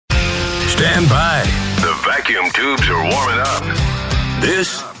Stand by. The vacuum tubes are warming up.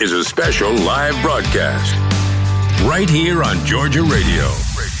 This is a special live broadcast right here on Georgia Radio.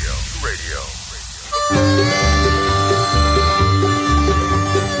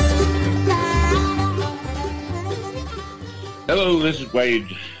 Hello, this is Wade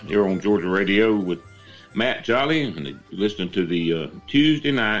here on Georgia Radio with Matt Jolly, and you're listening to the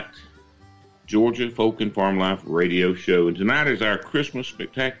Tuesday night Georgia Folk and Farm Life radio show. And tonight is our Christmas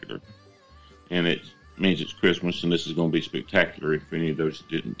Spectacular, and it means it's Christmas, and this is going to be spectacular. If any of those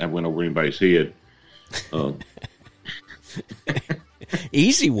I went over anybody's head.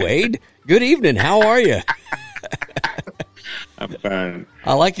 Easy, Wade. Good evening. How are you? I'm fine.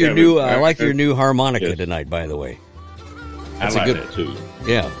 I like your new harmonica tonight, by the way. That's I like a good that too.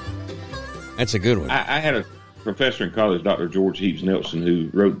 Yeah, that's a good one. I had a professor in college, Dr. George Heaps Nelson, who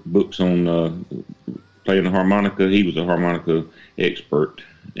wrote books on playing the harmonica. He was a harmonica expert,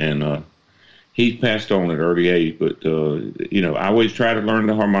 and he passed on at an early age. But I always tried to learn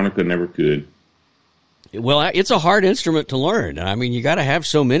the harmonica, never could. Well, it's a hard instrument to learn. I mean, you got to have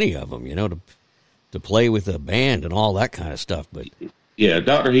so many of them, to play with a band and all that kind of stuff. But yeah,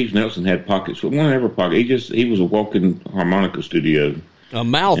 Dr. Heaps Nelson had pockets, but one ever pocket. He was a walking harmonica studio. A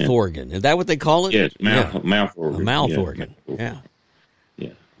mouth organ. Is that what they call it? Yes, mouth organ. A mouth organ. Yeah. Yeah.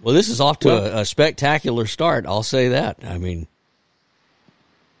 Well, this is off to a spectacular start. I'll say that. I mean,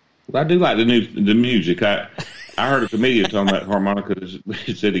 I do like the music. I heard a comedian talking about harmonicas.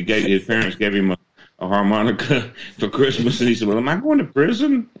 He said his parents gave him a harmonica for Christmas, and he said, "Well, am I going to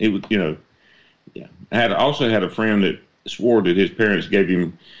prison?" It was, yeah. I also had a friend that swore that his parents gave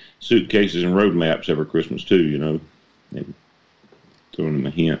him suitcases and road maps every Christmas too. Maybe throwing him a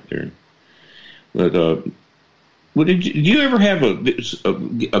hint there. But did you ever have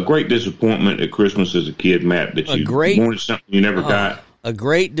a great disappointment at Christmas as a kid, Matt? That you wanted something you never got. A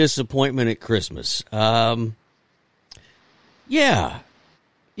great disappointment at Christmas. Yeah.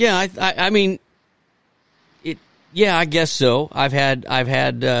 I mean, it. Yeah, I guess so. I've had.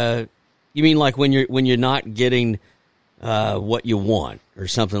 You mean like when you're not getting what you want or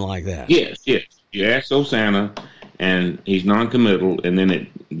something like that? Yes. You ask old Santa, and he's non-committal, and then it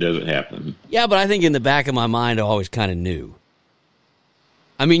doesn't happen. Yeah, but I think in the back of my mind, I always kind of knew.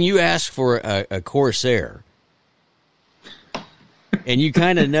 I mean, you ask for a Corsair, and you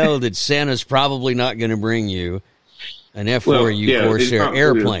kind of know that Santa's probably not going to bring you an F4U Corsair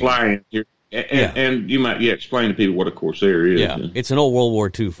airplane. Flying here. And you might explain to people what a Corsair is. Yeah, it's an old World War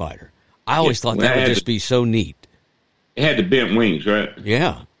II fighter. I always thought that would just be so neat. It had the bent wings, right?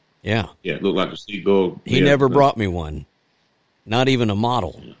 Yeah. Yeah, it looked like a seagull. He never brought me one, not even a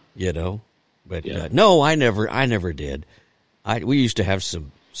model, But no, I never did. We used to have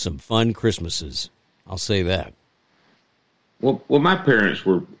some fun Christmases. I'll say that. Well, my parents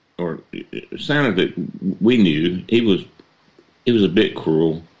were, or Santa that we knew, he was a bit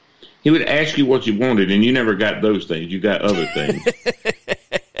cruel. He would ask you what you wanted, and you never got those things. You got other things.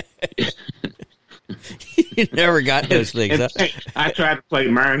 You never got those things. I tried to play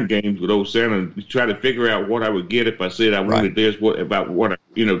mind games with old Santa, try to figure out what I would get if I said I wanted this.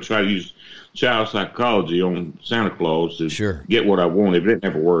 Try to use child psychology on Santa Claus to get what I wanted, but it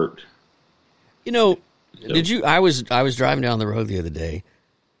never worked. Did you? I was driving down the road the other day,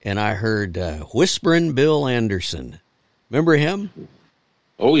 and I heard Whispering Bill Anderson. Remember him?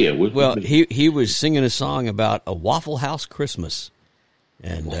 Oh yeah. Well, he was singing a song about a Waffle House Christmas,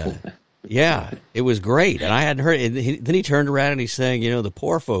 and. Yeah, it was great, and I hadn't heard it. Then he turned around and he sang, the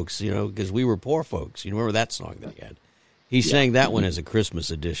poor folks, because we were poor folks. You remember that song that he had? He sang that one as a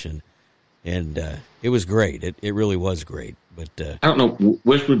Christmas edition, and it was great. It really was great. But I don't know,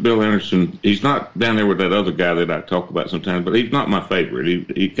 Westwood Bill Anderson, he's not down there with that other guy that I talk about sometimes, but he's not my favorite.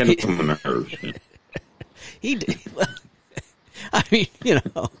 He kind of comes on my nerves. I mean,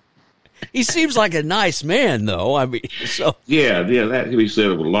 he seems like a nice man, though. I mean, so yeah, that can be said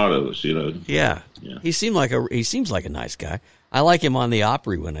of a lot of us, Yeah. He seems like a nice guy. I like him on the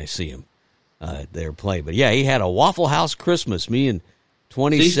Opry when I see him there play. But yeah, he had a Waffle House Christmas. Me and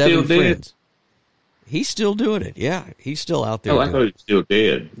 27 friends. He's still doing it. Yeah, he's still out there. Oh, I thought he was still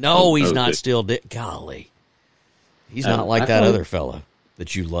dead. No, he's not still dead. Golly, he's not like that other fella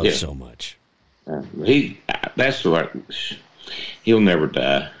that you love so much. That's right. He'll never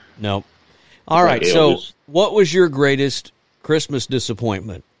die. No. All right, so what was your greatest Christmas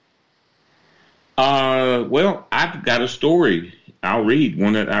disappointment? Well, I've got a story. I'll read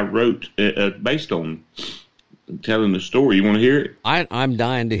one that I wrote based on telling the story. You want to hear it? I'm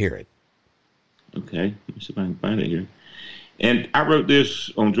dying to hear it. Okay, let me see if I can find it here. And I wrote this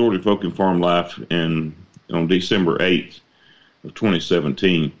on Georgia Folk and Farm Life on December 8th. of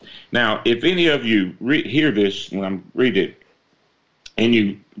 2017. Now, if any of you hear this when I read it, and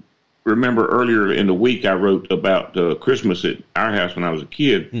you remember earlier in the week I wrote about Christmas at our house when I was a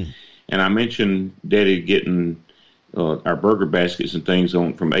kid, and I mentioned Daddy getting our burger baskets and things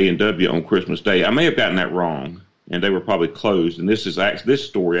from A&W on Christmas Day. I may have gotten that wrong, and they were probably closed. And this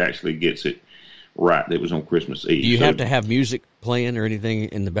story actually gets it right. It was on Christmas Eve. Do you have to have music playing or anything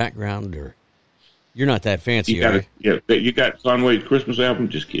in the background, or you're not that fancy? You got Conway's Christmas album?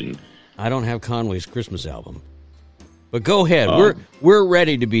 Just kidding. I don't have Conway's Christmas album. But go ahead. We're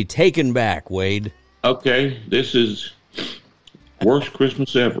ready to be taken back, Wade. Okay, this is Worst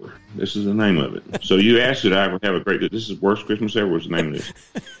Christmas Ever. This is the name of it. So you asked it, I would have a great... This is Worst Christmas Ever was the name of this.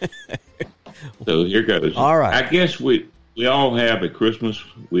 So here goes. All right. I guess we all have a Christmas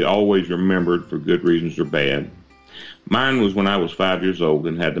we always remembered for good reasons or bad. Mine was when I was 5 years old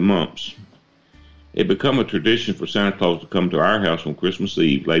and had the mumps. It became a tradition for Santa Claus to come to our house on Christmas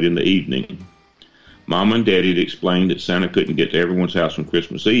Eve late in the evening. Mom and Daddy had explained that Santa couldn't get to everyone's house on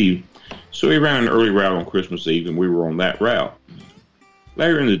Christmas Eve, so he ran an early route on Christmas Eve, and we were on that route.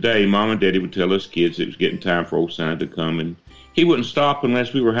 Later in the day, Mom and Daddy would tell us kids it was getting time for old Santa to come, and he wouldn't stop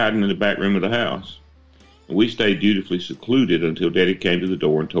unless we were hiding in the back room of the house. And we stayed dutifully secluded until Daddy came to the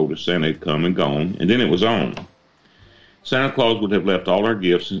door and told us Santa had come and gone, and then it was on. Santa Claus would have left all our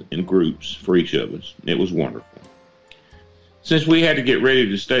gifts in groups for each of us. It was wonderful. Since we had to get ready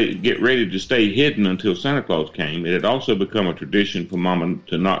to stay hidden until Santa Claus came, it had also become a tradition for Mama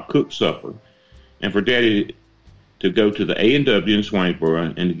to not cook supper, and for Daddy to go to the A&W in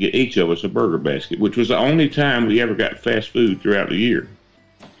Swainsboro and to get each of us a burger basket, which was the only time we ever got fast food throughout the year.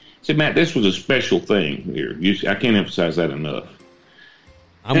 See, Matt, this was a special thing here. I can't emphasize that enough.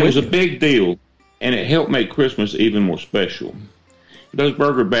 It was a big deal, and it helped make Christmas even more special. Those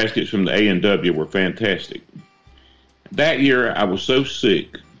burger baskets from the A&W were fantastic. That year, I was so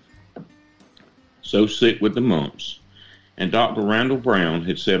sick with the mumps, and Dr. Randall Brown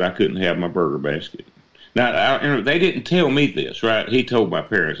had said I couldn't have my burger basket. Now, they didn't tell me this, right? He told my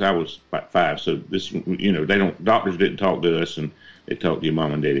parents. I was like 5, so this, doctors didn't talk to us, and they talked to your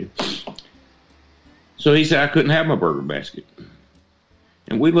mom and daddy. So he said I couldn't have my burger basket.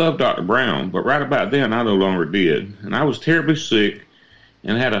 And we loved Dr. Brown, but right about then, I no longer did. And I was terribly sick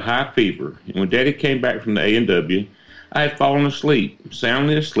and had a high fever. And when Daddy came back from the A&W, I had fallen asleep,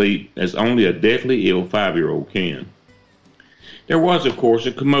 soundly asleep, as only a deathly ill 5-year-old can. There was, of course,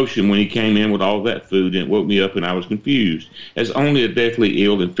 a commotion when he came in with all that food, and it woke me up, and I was confused, as only a deathly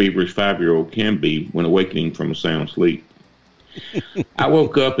ill and feverish 5-year-old can be when awakening from a sound sleep. I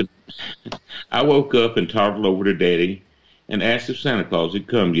woke up and toddled over to Daddy and asked if Santa Claus had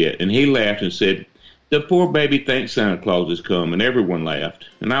come yet, and he laughed and said, "The poor baby thinks Santa Claus has come," and everyone laughed,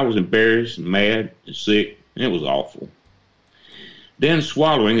 and I was embarrassed and mad and sick, and it was awful. Then,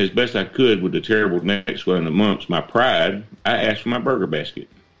 swallowing as best I could with the terrible neck swelling the mumps, my pride, I asked for my burger basket,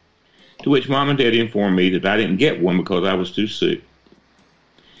 to which Mom and Daddy informed me that I didn't get one because I was too sick.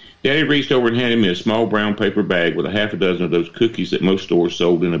 Daddy reached over and handed me a small brown paper bag with a half a dozen of those cookies that most stores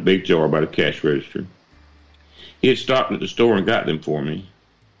sold in a big jar by the cash register. He had stopped at the store and got them for me.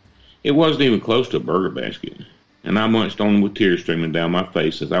 It wasn't even close to a burger basket, and I munched on them with tears streaming down my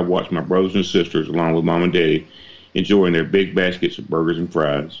face as I watched my brothers and sisters, along with Mom and Daddy, enjoying their big baskets of burgers and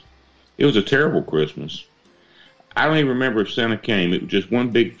fries. It was a terrible Christmas. I don't even remember if Santa came. It was just one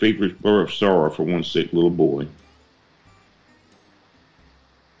big feverish blur of sorrow for one sick little boy.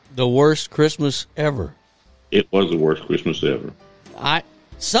 The worst Christmas ever. It was the worst Christmas ever.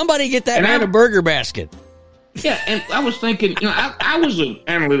 Somebody get that man a burger basket. Yeah, and I was thinking, I was an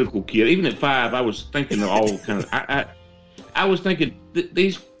analytical kid. Even at 5, I was thinking of all kind of. I was thinking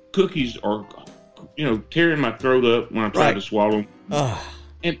these cookies are, tearing my throat up when I tried to swallow them.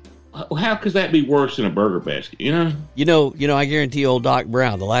 And how could that be worse than a burger basket? I guarantee old Doc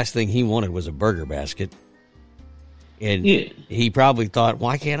Brown, the last thing he wanted was a burger basket. And he probably thought,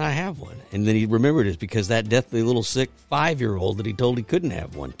 why can't I have one? And then he remembered it's because that deathly little sick 5-year-old that he told he couldn't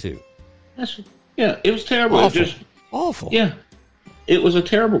have one too. It was terrible. Awful. It was just awful. Yeah, it was a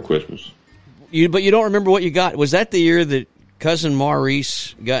terrible Christmas. But you don't remember what you got? Was that the year that cousin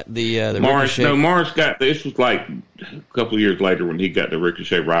Maurice got the Morris? ricochet? No, Morris got this. Was like a couple of years later when he got the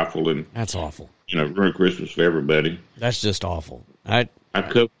ricochet rifle, and that's awful. Ruined Christmas for everybody. That's just awful. I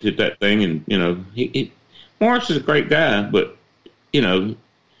coveted that thing, and Morris is a great guy, but he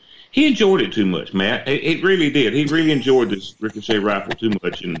enjoyed it too much, Matt. It really did. He really enjoyed this ricochet rifle too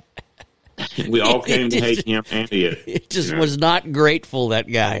much, and we all came to hate him and it. It just was not grateful,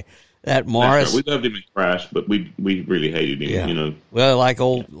 that guy. that Morris. Right. We loved him in Christ, but we really hated him. Yeah. You know. Well, like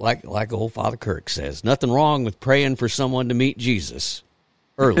old Father Kirk says, nothing wrong with praying for someone to meet Jesus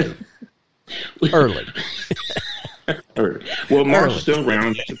early. Early. Well, Morris is still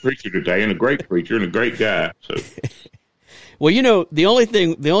around. He's a preacher today, and a great preacher, and a great guy. So. Well, you know, the only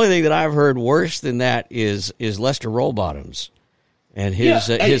thing that I've heard worse than that is Lester Rollbottoms and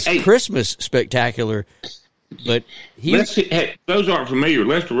his Christmas spectacular. But those aren't familiar.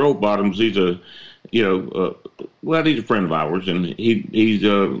 Lester Rollbottoms, he's a friend of ours, and he's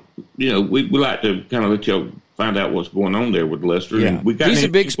we like to kind of let y'all find out what's going on there with Lester. Yeah. And he's a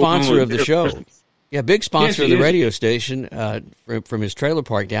big sponsor of the show. Yeah, big sponsor of the radio station from his trailer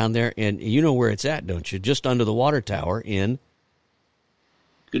park down there, and you know where it's at, don't you? Just under the water tower in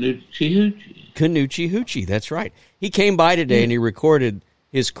Canoochee Hoochie. That's right. He came by today and he recorded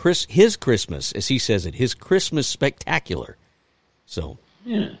his Christmas, as he says it, his Christmas spectacular. So,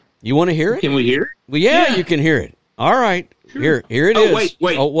 you want to hear it? Can we hear it? Well, yeah, you can hear it. All right, sure. Here it is.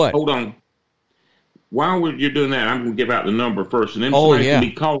 Wait. Oh, what? Hold on. While you're doing that, I'm going to give out the number first, and then somebody can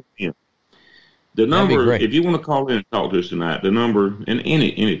be called in. The number, if you want to call in and talk to us tonight, the number, and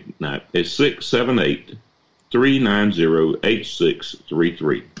any night, is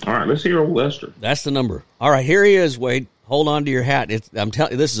 678-390-8633. All right, let's hear old Lester. That's the number. All right, here he is, Wade. Hold on to your hat. I'm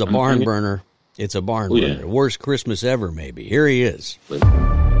telling you, this is a barn burner. It's a barn burner. Worst Christmas ever, maybe. Here he is.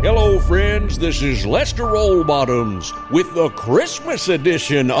 Hello, friends. This is Lester Rollbottoms with the Christmas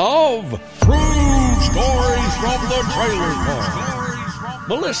edition of True Stories from the Trailer Park.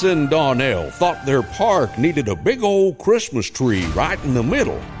 Melissa and Donnell thought their park needed a big old Christmas tree right in the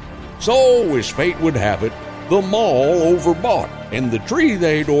middle. So, as fate would have it, the mall overbought, and the tree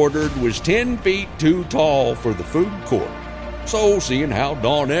they'd ordered was 10 feet too tall for the food court. So, seeing how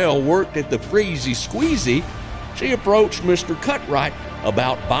Donnell worked at the Freezy Squeezy, she approached Mr. Cutright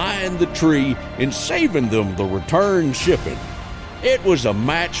about buying the tree and saving them the return shipping. It was a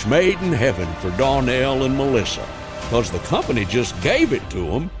match made in heaven for Donnell and Melissa, because the company just gave it to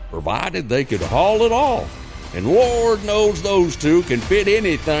them, provided they could haul it off. And Lord knows those two can fit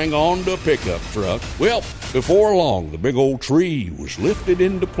anything onto a pickup truck. Well, before long, the big old tree was lifted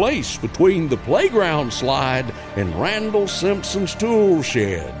into place between the playground slide and Randall Simpson's tool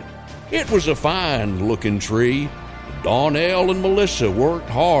shed. It was a fine-looking tree. Donnell and Melissa worked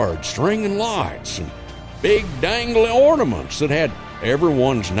hard stringing lights and big dangling ornaments that had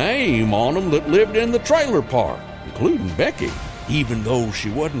everyone's name on them that lived in the trailer park, including Becky, even though she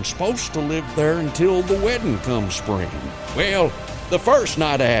wasn't supposed to live there until the wedding come spring. Well, the first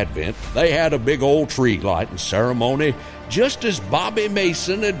night of Advent, they had a big old tree lighting ceremony just as Bobby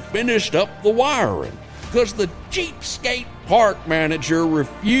Mason had finished up the wiring, because the cheapskate park manager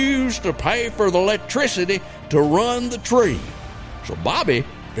refused to pay for the electricity to run the tree. So Bobby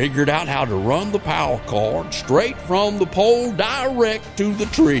figured out how to run the power cord straight from the pole direct to the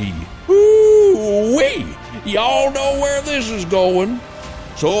tree. Ooh-wee! Y'all know where this is going.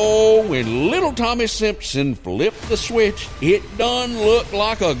 So when little Tommy Simpson flipped the switch, it done looked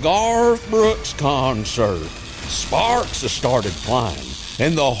like a Garth Brooks concert. Sparks started flying,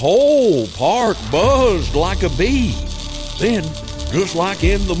 and the whole park buzzed like a bee. Then, just like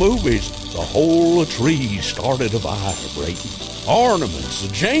in the movies, the whole tree started vibrating. Ornaments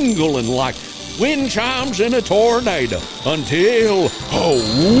jingling like wind chimes in a tornado until,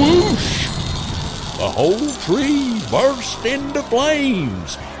 whoosh! The whole tree burst into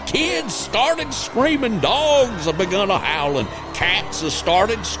flames. Kids started screaming, dogs begun howling, cats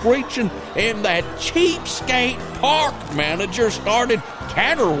started screeching, and that cheapskate park manager started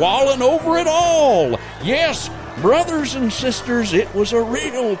caterwauling over it all. Yes, brothers and sisters, it was a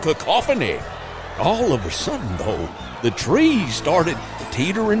real cacophony. All of a sudden, though, the tree started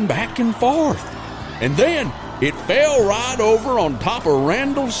teetering back and forth. And then it fell right over on top of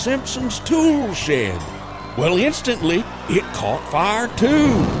Randall Simpson's tool shed. Well, instantly, it caught fire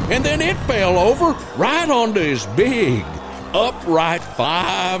too. And then it fell over right onto his big, upright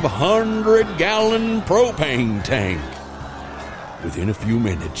 500-gallon propane tank. Within a few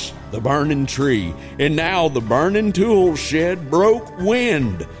minutes, the burning tree and now the burning tool shed broke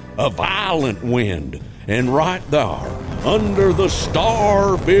wind, a violent wind. And right there, under the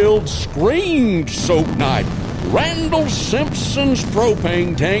star-filled, screen-soaked night, Randall Simpson's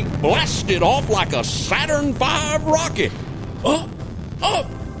propane tank blasted off like a Saturn V rocket. Up,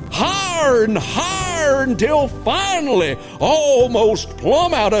 higher and higher until finally, almost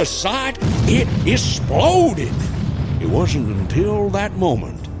plumb out of sight, it exploded. It wasn't until that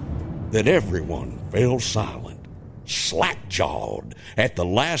moment that everyone fell silent, slack-jawed at the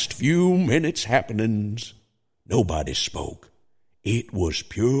last few minutes' happenings. Nobody spoke. it was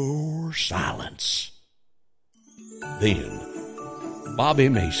pure silence. Then Bobby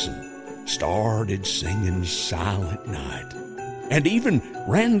Mason started singing Silent Night. And even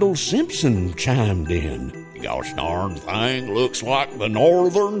Randall Simpson chimed in. Gosh darn thing looks like the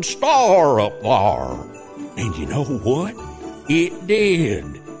Northern Star up there. And you know what? It did.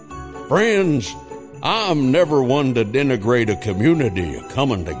 Friends, I'm never one to denigrate a community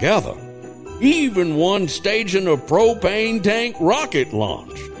coming together. Even one staging a propane tank rocket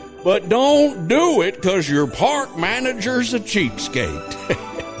launch. But don't do it because your park manager's a cheapskate.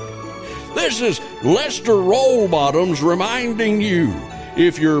 This is Lester Rollbottoms reminding you,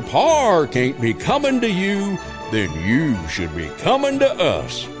 if your park ain't be coming to you, then you should be coming to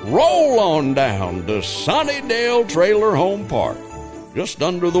us. Roll on down to Sunnydale Trailer Home Park, just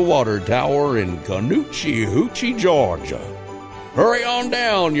under the water tower in Canoochee Hoochie, Georgia. Hurry on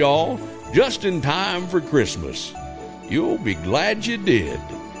down, y'all, just in time for Christmas. You'll be glad you did.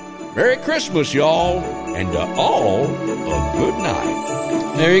 Merry Christmas, y'all, and to all, a good night.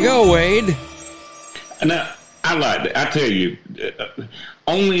 There you go, Wade. Now, I like that. I tell you,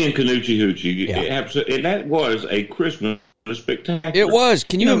 only in Canoochee Hoochie, Yeah. and that was a Christmas spectacular. It was.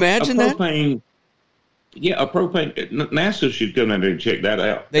 Can you imagine that? Yeah, a propane. NASA should come down there and check that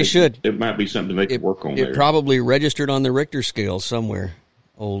out. They should. It might be something they could work on there. It probably registered on the Richter scale somewhere.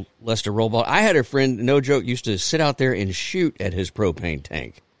 Old Lester Rollball. I had a friend, no joke, used to sit out there and shoot at his propane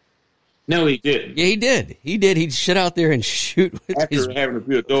tank. No, he didn't. Yeah, he did. He did. He'd sit out there and shoot with After having a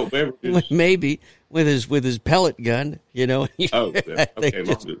few adult beverages. maybe with his pellet gun. You know. Oh, yeah. Okay.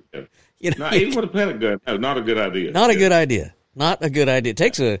 You know, no, even with a pellet gun, no, not a good idea. Not a good idea. Not a good idea. It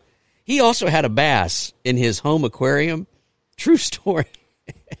takes a. He also had a bass in his home aquarium. True story.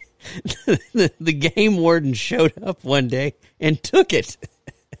 the game warden showed up one day and took it.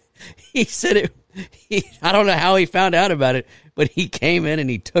 He said it. I don't know how he found out about it, but he came in and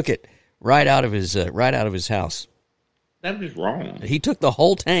he took it right out of his house. That was wrong. He took the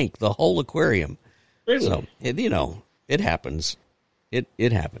whole tank, the whole aquarium. Really? So it happens. It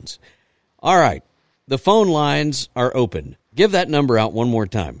happens. All right, the phone lines are open. Give that number out one more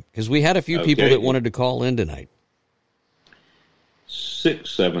time because we had a few people that wanted to call in tonight.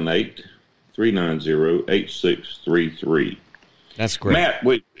 678-390-8633. That's great. Matt,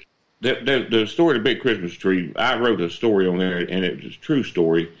 the story of the big Christmas tree, I wrote a story on there, and it was a true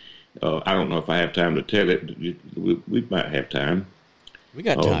story. I don't know if I have time to tell it. We might have time. We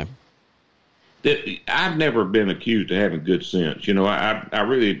got time. I've never been accused of having good sense. You know, I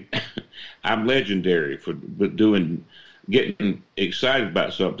really, I'm legendary for getting excited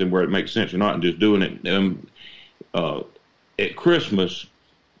about something where it makes sense or not and just doing it. At Christmas,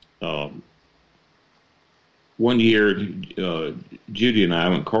 one year, Judy and I,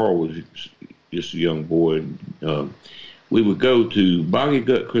 when Carl was just a young boy, we would go to Boggy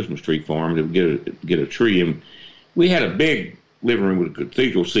Gut Christmas Tree Farm to get a tree, and we had a big living room with a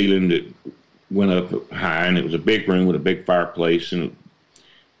cathedral ceiling that went up high, and it was a big room with a big fireplace, and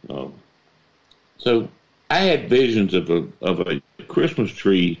so I had visions of a Christmas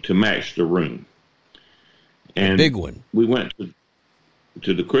tree to match the room, and a big one. We went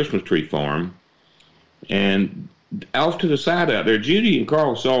to the Christmas tree farm, and off to the side out there, Judy and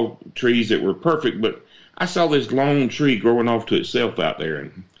Carl saw trees that were perfect, but I saw this long tree growing off to itself out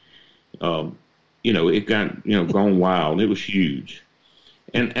there, and it got gone wild. It was huge,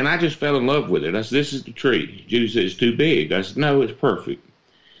 and I just fell in love with it. I said, "This is the tree." Judy said, "It's too big." I said, "No, it's perfect."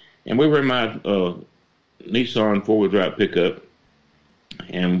 And we were in my Nissan 4-wheel drive pickup,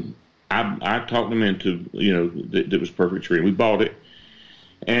 and I talked them into that it was a perfect tree. We bought it,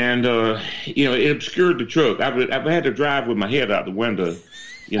 and it obscured the truck. I've had to drive with my head out the window,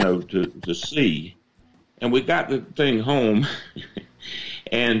 to see. And we got the thing home,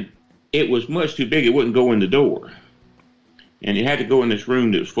 and it was much too big. It wouldn't go in the door. And you had to go in this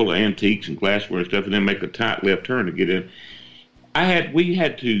room that was full of antiques and glassware and stuff, and then make a tight left turn to get in. We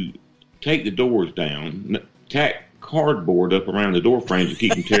had to take the doors down, tack cardboard up around the door frames to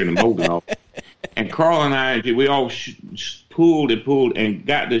keep them tearing the molding off. And Carl and I, we all pulled and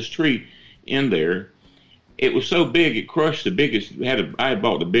got this tree in there. It was so big, it crushed the biggest. I had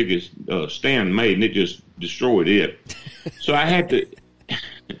bought the biggest stand made, and it just destroyed it. So I had to.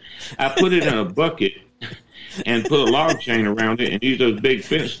 I put it in a bucket and put a log chain around it, and used those big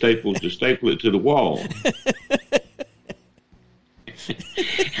fence staples to staple it to the wall.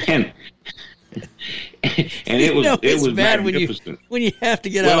 and it was bad magnificent. when you have to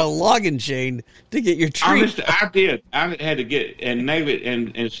get out a logging chain to get your tree. I did. I had to get and nail it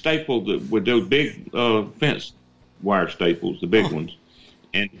and staple with those big fence wire staples, the big ones,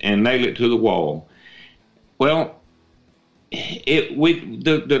 and nail it to the wall. Well,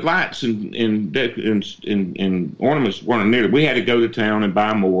 the lights and ornaments weren't near. We had to go to town and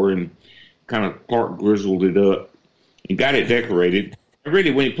buy more and kind of Clark grizzled it up and got it decorated.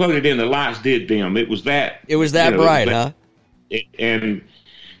 Really, when you plugged it in, the lights did dim. It was that bright, huh? And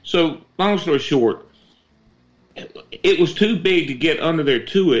so, long story short, it was too big to get under there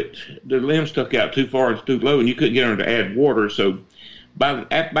to it. The limb stuck out too far and too low, and you couldn't get under to add water. So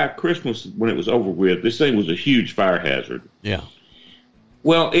by Christmas, when it was over with, this thing was a huge fire hazard. Yeah.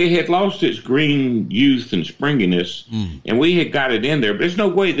 Well, it had lost its green youth and springiness, and we had got it in there. But there's no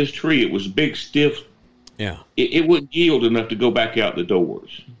way this tree, it was big, stiff. Yeah. It wouldn't yield enough to go back out the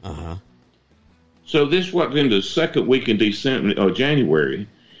doors. Uh-huh. So this was in the second week in January,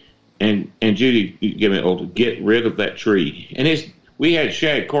 and Judy gave me to get rid of that tree. And we had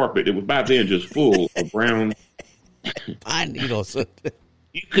shag carpet. It was by then just full of brown pine needles.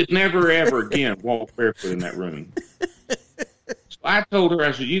 You could never ever again walk barefoot in that room. So I told her,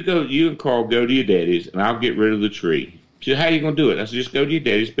 I said, you and Carl go to your daddy's, and I'll get rid of the tree. She said, how are you going to do it? I said, just go to your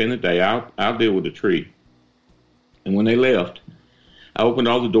daddy, spend the day. I'll deal with the tree. And when they left, I opened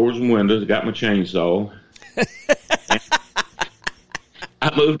all the doors and windows, got my chainsaw.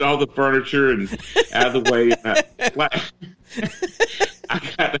 I moved all the furniture and out of the way. I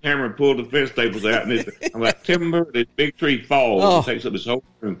got the hammer and pulled the fence staples out. And I'm like, timber, this big tree falls and takes up this whole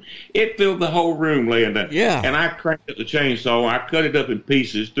room. It filled the whole room laying down. Yeah. And I cranked up the chainsaw. I cut it up in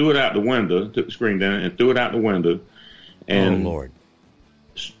pieces, threw it out the window, took the screen down, and threw it out the window. And, Lord.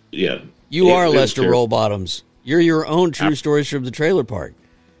 Yeah. You are Lester Rollbottoms. You're your own true stories from the trailer park.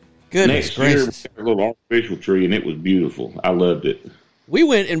 Goodness gracious. Next year, we had a little artificial tree, and it was beautiful. I loved it. We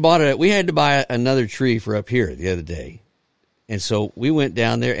went and we had to buy another tree for up here the other day. And so we went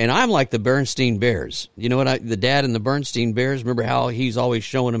down there, and I'm like the Bernstein Bears. You know what? The dad and the Bernstein Bears, remember how he's always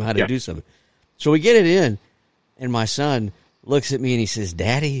showing them how to do something. So we get it in, and my son looks at me, and he says,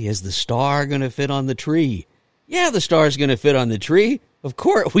 Daddy, is the star going to fit on the tree? Yeah, the star's going to fit on the tree. Of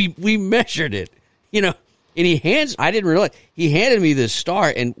course, we measured it, and I didn't realize, he handed me this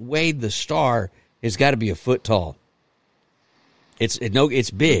star, and Wade, the star has got to be a foot tall. It's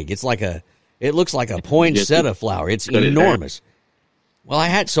big. It looks like a poinsettia flower. It's enormous. Well,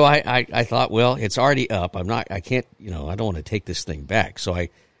 I thought, well, it's already up. I can't, I don't want to take this thing back. So I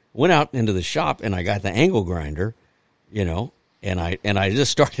went out into the shop and I got the angle grinder, and I just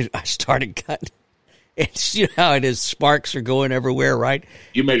started cutting. It's, how it is. Sparks are going everywhere, right?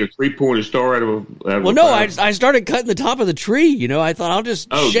 You made a 3-pointed star out of a Well, no, I started cutting the top of the tree, I thought I'll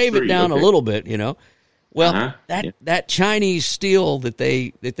just shave it down a little bit, Well, that Chinese steel that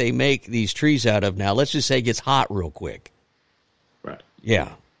they make these trees out of now, let's just say gets hot real quick. Right. Yeah.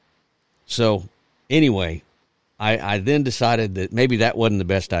 So anyway, I then decided that maybe that wasn't the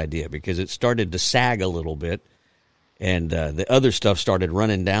best idea because it started to sag a little bit, and the other stuff started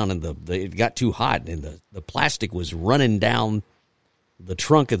running down, and it got too hot, and the plastic was running down the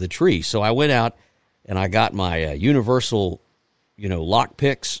trunk of the tree. So I went out and I got my universal lock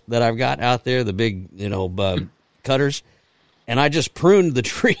picks that I've got out there, the big, cutters. And I just pruned the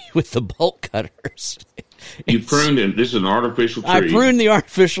tree with the bolt cutters. You pruned it. This is an artificial tree. I pruned the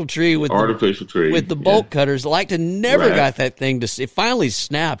artificial tree with the bolt cutters. Like to never got that thing it finally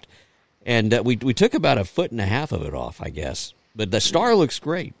snapped. And we took about 1.5 feet of it off, I guess. But the star looks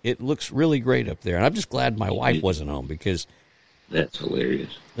great. It looks really great up there. And I'm just glad my wife wasn't home because that's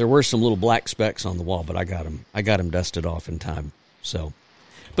hilarious. There were some little black specks on the wall, but I got them dusted off in time. So,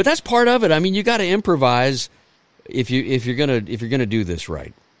 but that's part of it. I mean, you got to improvise if you're gonna do this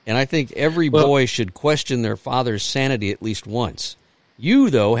right. And I think every boy should question their father's sanity at least once. You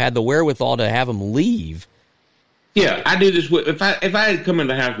though had the wherewithal to have him leave. Yeah, I do this with if I had come in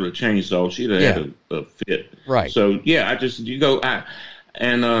the house with a chainsaw, she'd have had a fit. Right. So the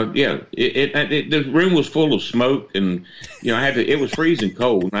room was full of smoke, and it was freezing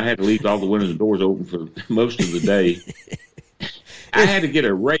cold, and I had to leave all the windows and doors open for most of the day. I had to get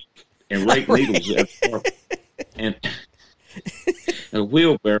a rake and rake needles and a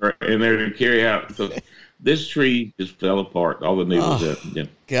wheelbarrow in there to carry out. So this tree just fell apart. All the needles.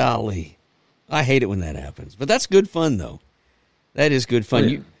 Golly, I hate it when that happens. But that's good fun, though. That is good fun.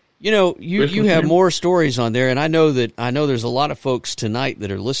 Yeah. You have more stories on there, and I know there's a lot of folks tonight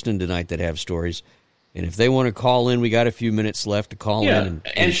that are listening tonight that have stories. And if they want to call in, we got a few minutes left to call in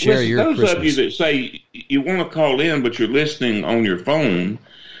and share your Christmas. Those of you that say you want to call in, but you're listening on your phone,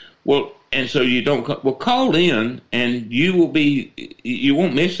 and so you don't call in, and you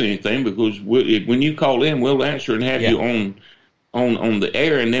won't miss anything because when you call in, we'll answer and have you on the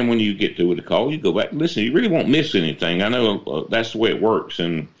air, and then when you get through with the call, you go back and listen. You really won't miss anything. I know that's the way it works,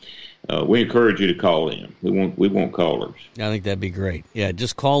 and we encourage you to call in. We want callers. I think that'd be great. Yeah,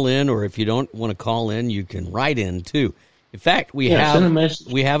 just call in, or if you don't want to call in, you can write in too. In fact, we have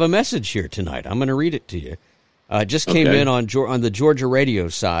a message here tonight. I'm going to read it to you. Just came in on the Georgia Radio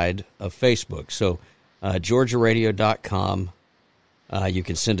side of Facebook. So GeorgiaRadio.com. You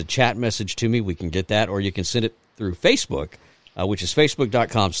can send a chat message to me. We can get that, or you can send it through Facebook, which is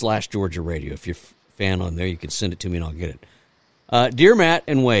Facebook.com/Georgia Radio. If you're a fan on there, you can send it to me and I'll get it. Dear Matt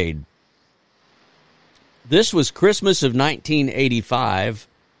and Wade, this was Christmas of 1985,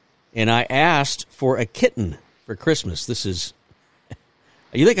 and I asked for a kitten for Christmas. This is...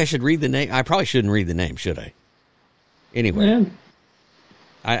 You think I should read the name? I probably shouldn't read the name, should I? Anyway,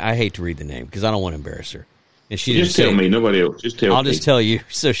 I hate to read the name because I don't want to embarrass her. And she just tell me, nobody else. Just tell me. I'll just tell you.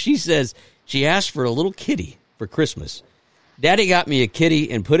 So she says she asked for a little kitty for Christmas. Daddy got me a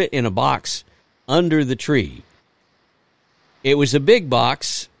kitty and put it in a box under the tree. It was a big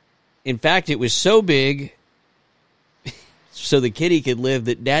box. In fact, it was so big so the kitty could live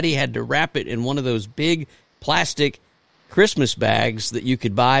that Daddy had to wrap it in one of those big plastic Christmas bags that you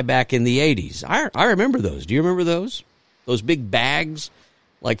could buy back in the 80s. I remember those. Do you remember those? Those big bags,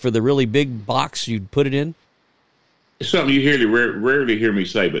 like for the really big box you'd put it in? It's something you rarely hear me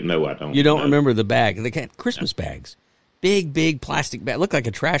say, but no, I don't. You don't remember the bag. They had Christmas bags. Big plastic bag. Looked like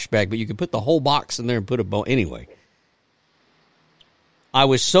a trash bag, but you could put the whole box in there and put a bow. Anyway, I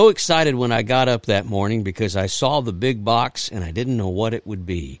was so excited when I got up that morning because I saw the big box and I didn't know what it would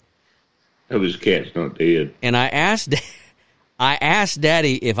be. Oh, this cat's not dead. And I asked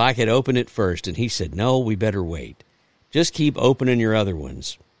Daddy if I could open it first, and he said, no, we better wait. Just keep opening your other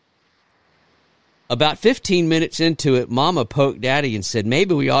ones. About 15 minutes into it, Mama poked Daddy and said,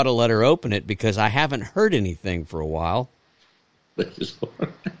 maybe we ought to let her open it because I haven't heard anything for a while.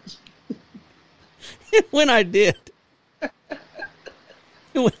 When I did,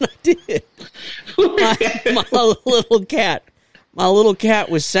 my little cat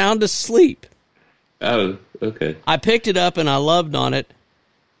was sound asleep. Oh, okay. I picked it up and I loved on it,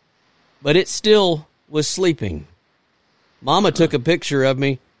 but it still was sleeping. Mama took a picture of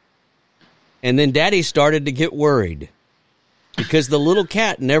me, and then Daddy started to get worried because the little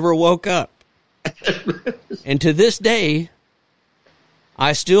cat never woke up. And to this day,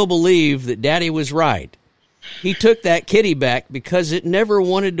 I still believe that Daddy was right. He took that kitty back because it never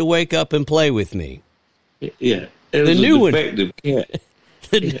wanted to wake up and play with me. Yeah. It was the new one. Cat.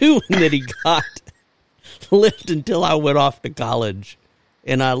 The new one that he got lived until I went off to college,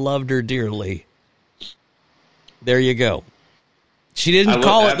 and I loved her dearly. There you go. She didn't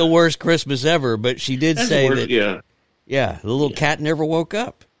call it the worst Christmas ever, but she did say that. Yeah, the little cat never woke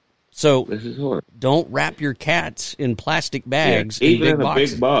up. So this is hard. Don't wrap your cats in plastic bags. Even in a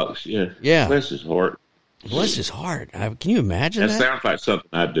big box. Yeah. Bless his heart. Bless his heart. Can you imagine that? That sounds like something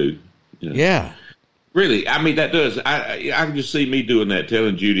I do. You know? Yeah. Really, I mean, that does. I can just see me doing that,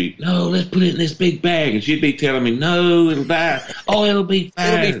 telling Judy, no, let's put it in this big bag. And she'd be telling me, no, it'll die. Oh, it'll be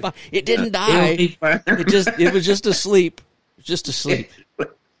fine. It'll be fine. It didn't die. It'll be fine. It was just asleep. Just asleep.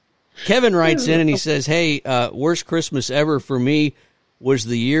 Kevin writes in and he says, hey, worst Christmas ever for me was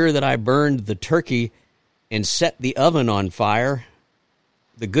the year that I burned the turkey and set the oven on fire.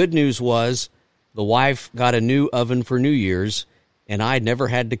 The good news was the wife got a new oven for New Year's, and I never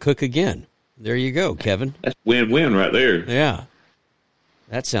had to cook again. There you go, Kevin. That's win-win right there. Yeah.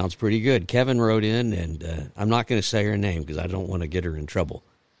 That sounds pretty good. Kevin wrote in, and I'm not going to say her name because I don't want to get her in trouble.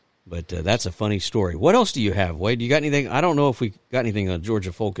 But that's a funny story. What else do you have, Wade? You got anything? I don't know if we got anything on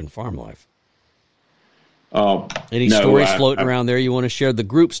Georgia Folk and Farm Life. Any stories floating around there you want to share? The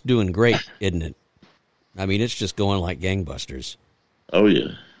group's doing great, isn't it? I mean, it's just going like gangbusters. Oh,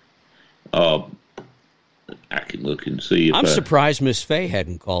 yeah. I can look and see if I'm surprised Miss Faye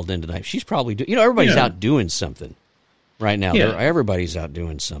hadn't called in tonight. She's probably everybody's out doing something right now. Yeah. Everybody's out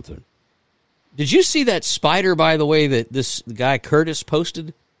doing something. Did you see that spider, by the way, that this guy Curtis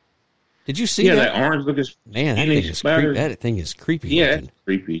posted? Did you see that? Yeah, that orange looking man, that thing is creepy. Yeah, looking. It's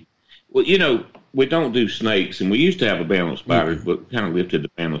creepy. Well, we don't do snakes, and we used to have a ban on spiders, but kind of lifted the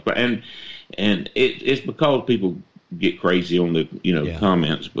ban on spiders. And it's because people get crazy on the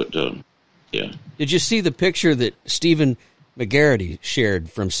comments, but yeah. Did you see the picture that Stephen McGarity shared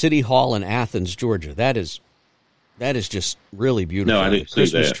from City Hall in Athens, Georgia? That is just really beautiful. No, I didn't see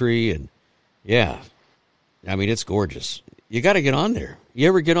Christmas that. tree and I mean it's gorgeous. You got to get on there. You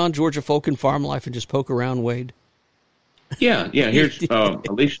ever get on Georgia Folk and Farm Life and just poke around, Wade? Yeah. Here's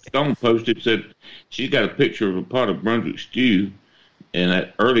Alicia Stone posted, said she's got a picture of a pot of Brunswick stew and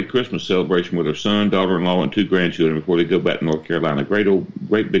that early Christmas celebration with her son, daughter-in-law, and 2 grandchildren before they go back to North Carolina.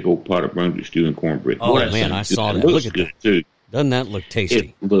 Great big old pot of Brunswick stew and cornbread. Oh, man, I saw that. Look at that. Too. Doesn't that look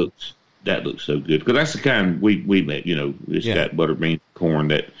tasty? That looks so good, because that's the kind we make. It's got butter, beans, corn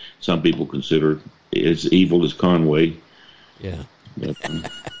that some people consider as evil as Conway. Yeah.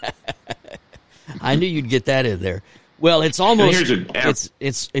 I knew you'd get that in there. Well, it's almost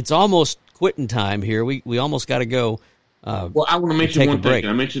it's almost quitting time here. We almost got to go. Well, I want to mention one thing.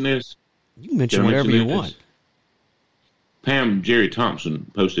 Can I mention this? You can mention whatever you want. Pam Jerry Thompson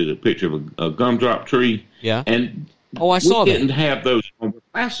posted a picture of a gumdrop tree. Yeah. And I saw that. We didn't have those.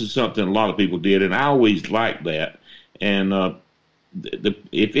 This is something a lot of people did, and I always liked that. And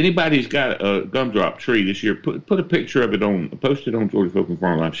if anybody's got a gumdrop tree this year, put a picture of it post it on Georgia Folk and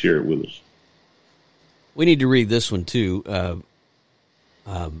Farm Life, share it with us. We need to read this one, too.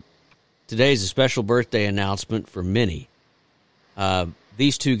 Today's a special birthday announcement for Minnie.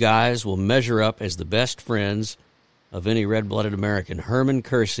 These two guys will measure up as the best friends of any red-blooded American. Herman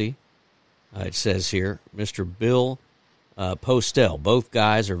Kersey, it says here, Mr. Bill Postel. Both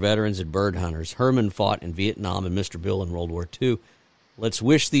guys are veterans and bird hunters. Herman fought in Vietnam and Mr. Bill in World War II. Let's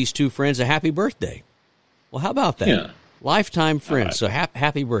wish these two friends a happy birthday. Well, how about that? Yeah. Lifetime friends. So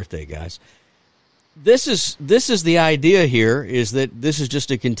happy birthday, guys. This is the idea here, is that this is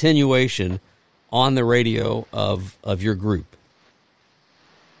just a continuation on the radio of your group.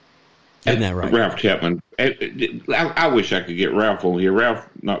 Isn't that right? Ralph Chapman. I wish I could get Ralph on here. Ralph,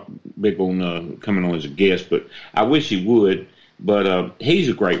 not big on coming on as a guest, but I wish he would. But he's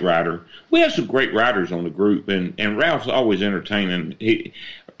a great writer. We have some great writers on the group, and Ralph's always entertaining.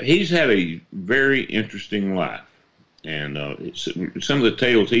 He's had a very interesting life, and some of the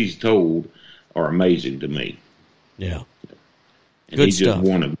tales he's told are amazing to me. Yeah. And Good he's stuff.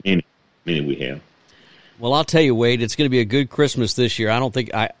 Just one of many we have. Well, I'll tell you, Wade, it's going to be a good Christmas this year. I don't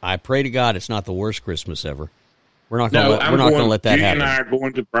think I pray to God it's not the worst Christmas ever. We're not going to let that happen. Judy and I are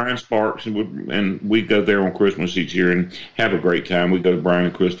going to Brian Sparks, and we go there on Christmas each year and have a great time. We go to Brian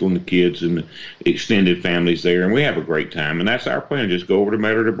and Crystal and the kids and the extended families there, and we have a great time. And that's our plan: just go over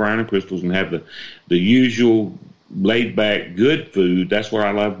to Brian and Crystal's and have the usual laid back good food. That's what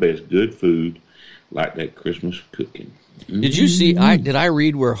I love best: good food, like that Christmas cooking. Did you see? Did I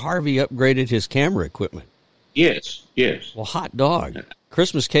read where Harvey upgraded his camera equipment? Yes. Well, hot dog!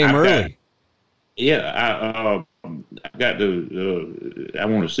 Christmas came early. I got to. I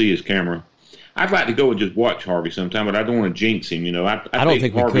want to see his camera. I'd like to go and just watch Harvey sometime, but I don't want to jinx him. I don't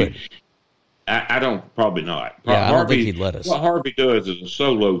think Harvey, we could. I don't. Probably not. Yeah, I don't think he'd let us. What Harvey does is a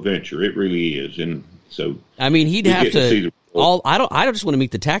solo venture. It really is, and so. I mean, he'd have to. I don't just want to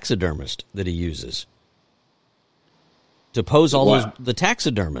meet the taxidermist that he uses to pose the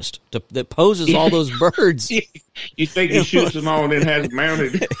taxidermist that poses all those birds. You think he shoots them all and then has them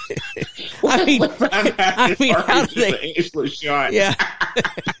mounted? I mean, how do they? Excellent shot. Yeah.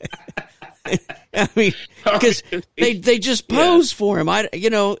 I mean, because they just pose for him. I get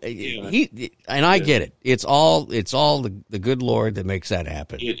it. It's all the good Lord that makes that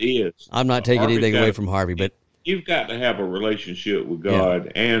happen. It is. I'm not taking anything away from Harvey, but you've got to have a relationship with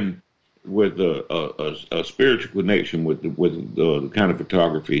God and with a spiritual connection with the kind of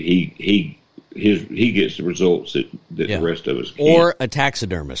photography he gets the results that the rest of us can't. Or a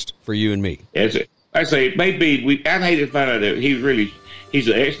taxidermist for you and me. I say maybe I'd hate to find out that he's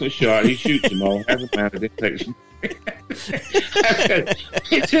an excellent shot. He shoots them all. Hasn't mattered. It takes them.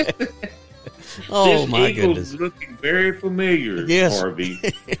 Oh my goodness! Looking very familiar. Yes, Harvey.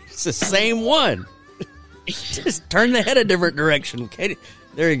 It's the same one. Just turn the head a different direction. Okay,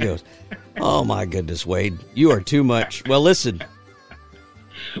 there he goes. Oh my goodness, Wade, you are too much. Well, listen.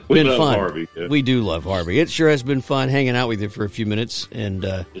 We been love fun. Harvey. Yeah. We do love Harvey. It sure has been fun hanging out with you for a few minutes, and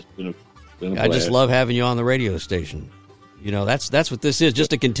it's been a I just love having you on the radio station. That's what this is,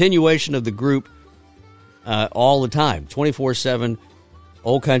 just a continuation of the group all the time, 24/7,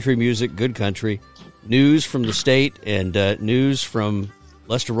 old country music, good country, news from the state, and news from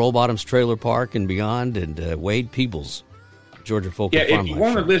Lester Rollbottom's Trailer Park and beyond, and Wade Peebles, Georgia Folk and Farm Life. If you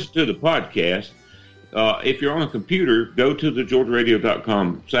want to listen to the podcast, if you're on a computer, go to the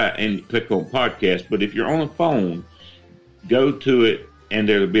GeorgiaRadio.com site and click on podcast. But if you're on a phone, go to it, and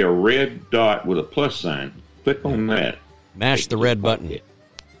there'll be a red dot with a plus sign. Click on that. Mash the red button.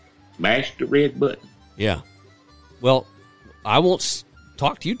 Mash the red button. Yeah. Well, I won't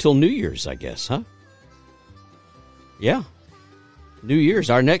talk to you till New Year's, I guess, huh? Yeah. New Year's.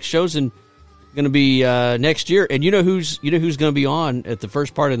 Our next show's going to be next year, and you know who's going to be on at the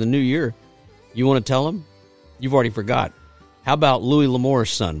first part of the new year. You want to tell them? You've already forgot. How about Louis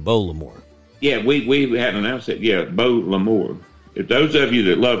L'Amour's son, Beau L'Amour? Yeah, we hadn't announced it. Yeah, Beau L'Amour. If those of you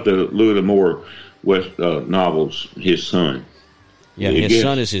that love the Louis L'Amour West novels, his son. Yeah, his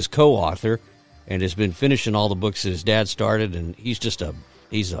son is his co-author. and has been finishing all the books that his dad started, and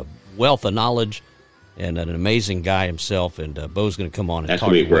he's a wealth of knowledge and an amazing guy himself, and Bo's going to come on and That's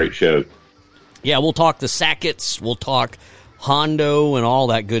talk. That's going to be a great show. Yeah, we'll talk the Sacketts, we'll talk Hondo and all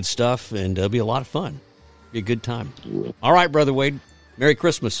that good stuff, and it'll be a lot of fun. Be a good time. All right, Brother Wade, Merry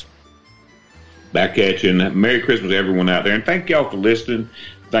Christmas. Back at you, and Merry Christmas to everyone out there, and thank y'all for listening.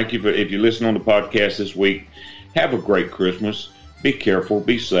 Thank you if you listen on the podcast this week. Have a great Christmas. Be careful,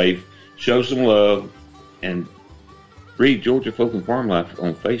 be safe, show some love, and read Georgia Folk and Farm Life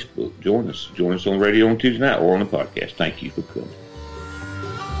on Facebook. Join us on the radio on Tuesday night or on the podcast. Thank you for coming.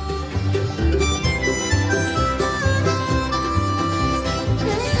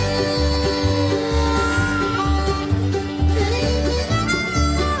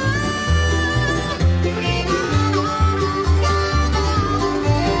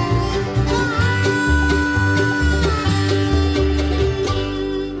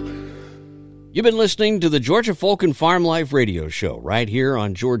 You've been listening to the Georgia Folk and Farm Life radio show right here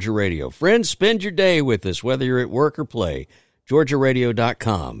on Georgia Radio. Friends, spend your day with us, whether you're at work or play.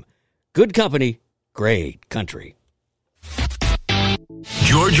 GeorgiaRadio.com. Good company, great country.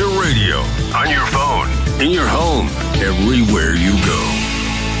 Georgia Radio. On your phone, in your home, everywhere you go.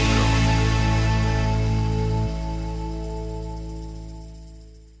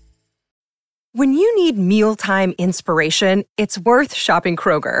 When you need mealtime inspiration, it's worth shopping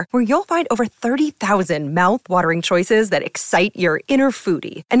Kroger, where you'll find over 30,000 mouth-watering choices that excite your inner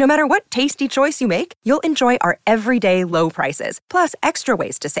foodie. And no matter what tasty choice you make, you'll enjoy our everyday low prices, plus extra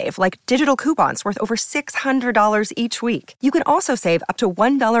ways to save, like digital coupons worth over $600 each week. You can also save up to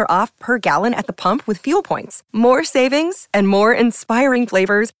 $1 off per gallon at the pump with fuel points. More savings and more inspiring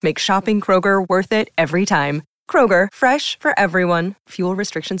flavors make shopping Kroger worth it every time. Kroger, fresh for everyone. Fuel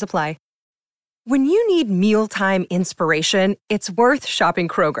restrictions apply. When you need mealtime inspiration, it's worth shopping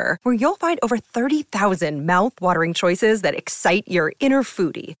Kroger, where you'll find over 30,000 mouth-watering choices that excite your inner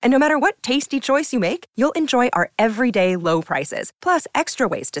foodie. And no matter what tasty choice you make, you'll enjoy our everyday low prices, plus extra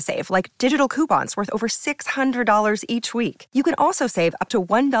ways to save, like digital coupons worth over $600 each week. You can also save up to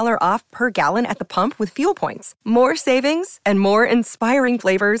 $1 off per gallon at the pump with fuel points. More savings and more inspiring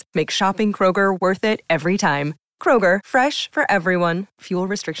flavors make shopping Kroger worth it every time. Kroger, fresh for everyone. Fuel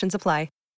restrictions apply.